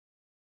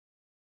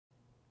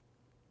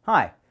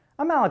Hi,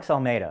 I'm Alex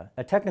Almeida,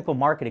 a Technical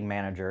Marketing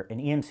Manager in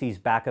EMC's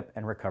Backup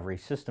and Recovery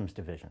Systems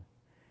Division.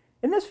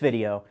 In this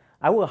video,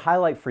 I will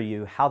highlight for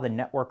you how the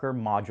NetWorker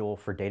module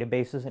for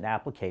databases and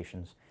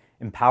applications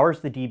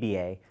empowers the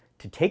DBA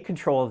to take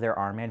control of their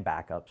RMAN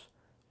backups,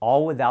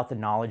 all without the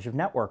knowledge of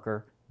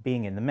NetWorker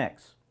being in the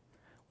mix,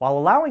 while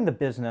allowing the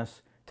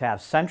business to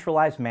have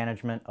centralized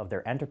management of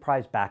their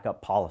enterprise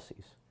backup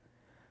policies.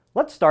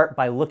 Let's start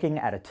by looking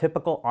at a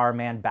typical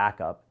RMAN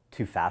backup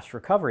to fast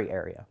recovery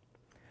area.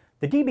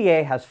 The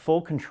DBA has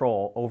full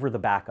control over the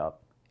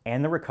backup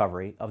and the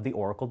recovery of the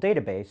Oracle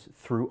database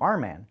through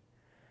RMAN.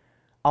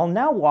 I'll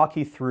now walk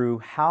you through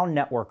how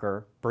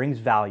NetWorker brings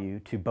value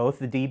to both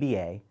the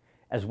DBA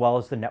as well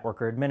as the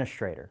NetWorker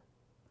Administrator.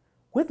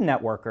 With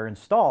NetWorker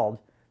installed,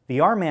 the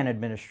RMAN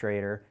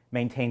Administrator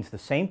maintains the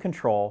same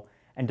control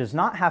and does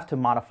not have to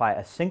modify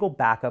a single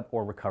backup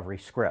or recovery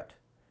script.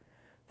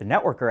 The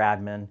NetWorker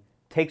Admin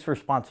takes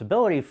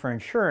responsibility for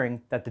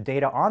ensuring that the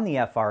data on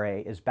the FRA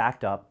is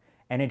backed up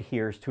and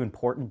adheres to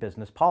important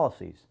business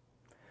policies.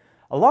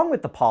 Along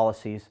with the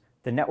policies,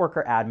 the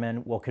NetWorker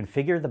Admin will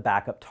configure the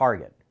backup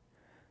target.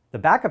 The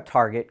backup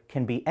target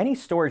can be any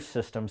storage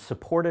system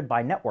supported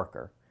by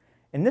NetWorker.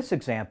 In this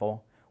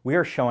example, we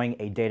are showing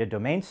a data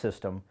domain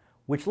system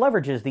which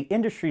leverages the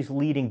industry's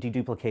leading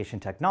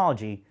deduplication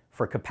technology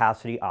for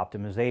capacity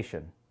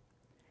optimization.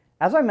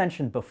 As I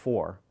mentioned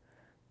before,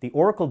 the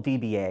Oracle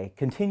DBA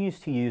continues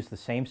to use the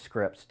same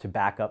scripts to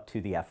back up to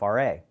the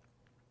FRA.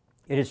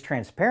 It is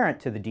transparent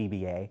to the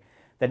DBA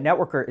that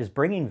NetWorker is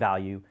bringing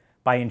value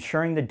by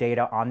ensuring the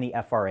data on the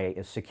FRA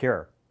is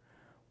secure.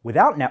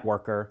 Without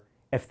NetWorker,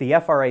 if the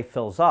FRA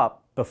fills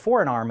up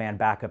before an RMAN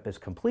backup is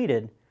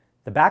completed,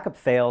 the backup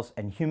fails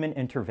and human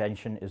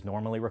intervention is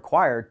normally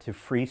required to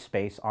free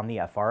space on the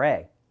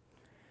FRA.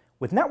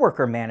 With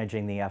NetWorker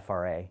managing the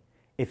FRA,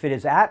 if it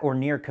is at or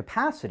near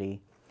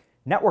capacity,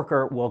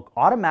 NetWorker will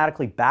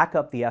automatically back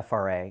up the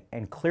FRA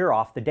and clear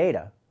off the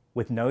data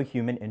with no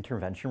human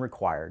intervention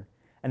required,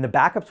 and the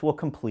backups will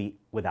complete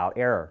without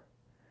error.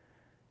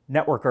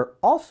 NetWorker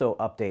also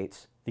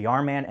updates the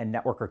RMAN and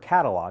NetWorker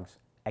catalogs,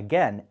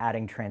 again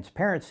adding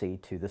transparency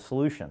to the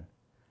solution.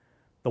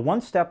 The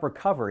one-step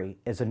recovery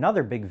is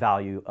another big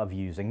value of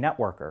using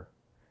NetWorker.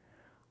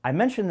 I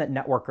mentioned that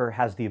NetWorker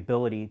has the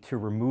ability to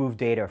remove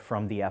data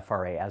from the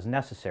FRA as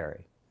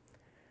necessary.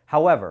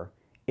 However,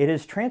 it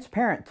is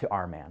transparent to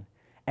RMAN,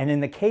 and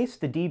in the case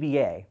the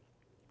DBA,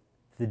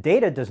 the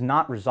data does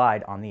not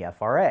reside on the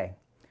FRA.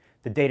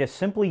 The data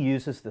simply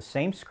uses the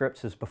same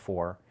scripts as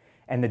before,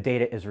 and the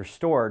data is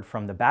restored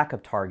from the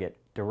backup target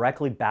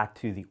directly back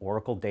to the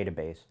Oracle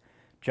database,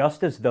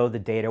 just as though the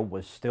data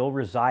was still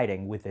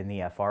residing within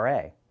the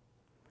FRA.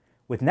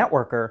 With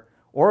NetWorker,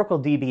 Oracle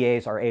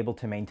DBAs are able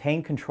to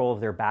maintain control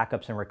of their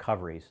backups and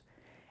recoveries,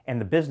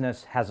 and the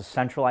business has a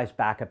centralized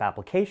backup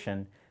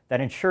application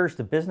that ensures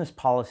the business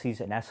policies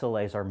and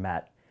SLAs are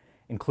met,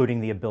 including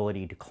the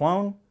ability to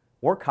clone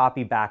or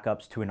copy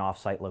backups to an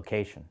offsite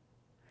location.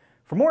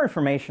 For more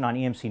information on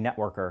EMC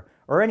NetWorker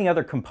or any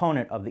other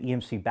component of the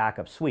EMC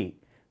Backup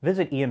Suite,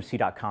 visit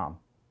emc.com.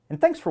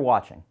 And thanks for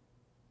watching.